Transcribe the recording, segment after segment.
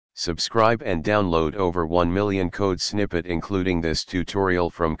Subscribe and download over 1 million code snippet including this tutorial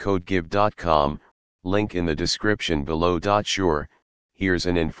from codegive.com, link in the description below. Sure, here's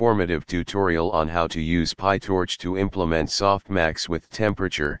an informative tutorial on how to use PyTorch to implement Softmax with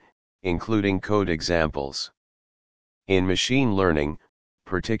temperature, including code examples. In machine learning,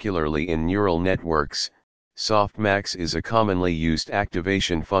 particularly in neural networks, Softmax is a commonly used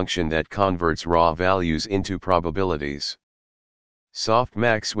activation function that converts raw values into probabilities.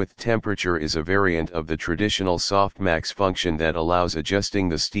 Softmax with temperature is a variant of the traditional softmax function that allows adjusting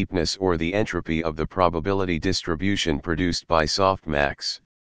the steepness or the entropy of the probability distribution produced by softmax.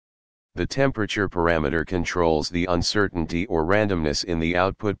 The temperature parameter controls the uncertainty or randomness in the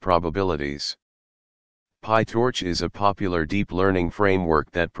output probabilities. PyTorch is a popular deep learning framework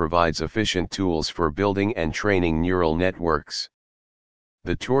that provides efficient tools for building and training neural networks.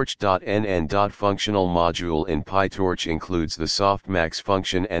 The torch.nn.functional module in PyTorch includes the softmax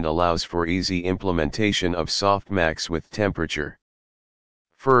function and allows for easy implementation of softmax with temperature.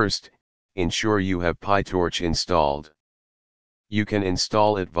 First, ensure you have PyTorch installed. You can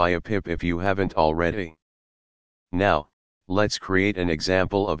install it via pip if you haven't already. Now, let's create an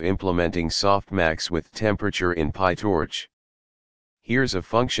example of implementing softmax with temperature in PyTorch. Here's a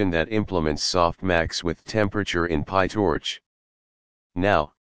function that implements softmax with temperature in PyTorch.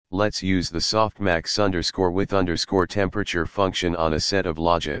 Now, let's use the softmax_with_temperature function on a set of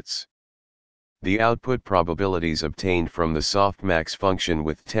logits. The output probabilities obtained from the softmax function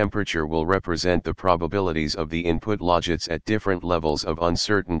with temperature will represent the probabilities of the input logits at different levels of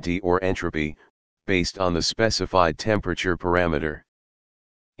uncertainty or entropy, based on the specified temperature parameter.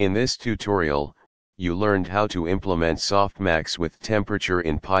 In this tutorial, you learned how to implement softmax with temperature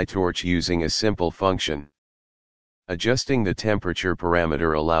in PyTorch using a simple function. Adjusting the temperature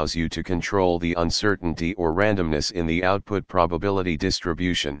parameter allows you to control the uncertainty or randomness in the output probability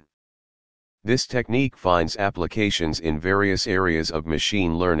distribution. This technique finds applications in various areas of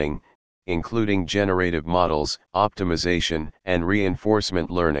machine learning, including generative models, optimization, and reinforcement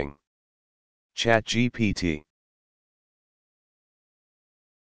learning. ChatGPT.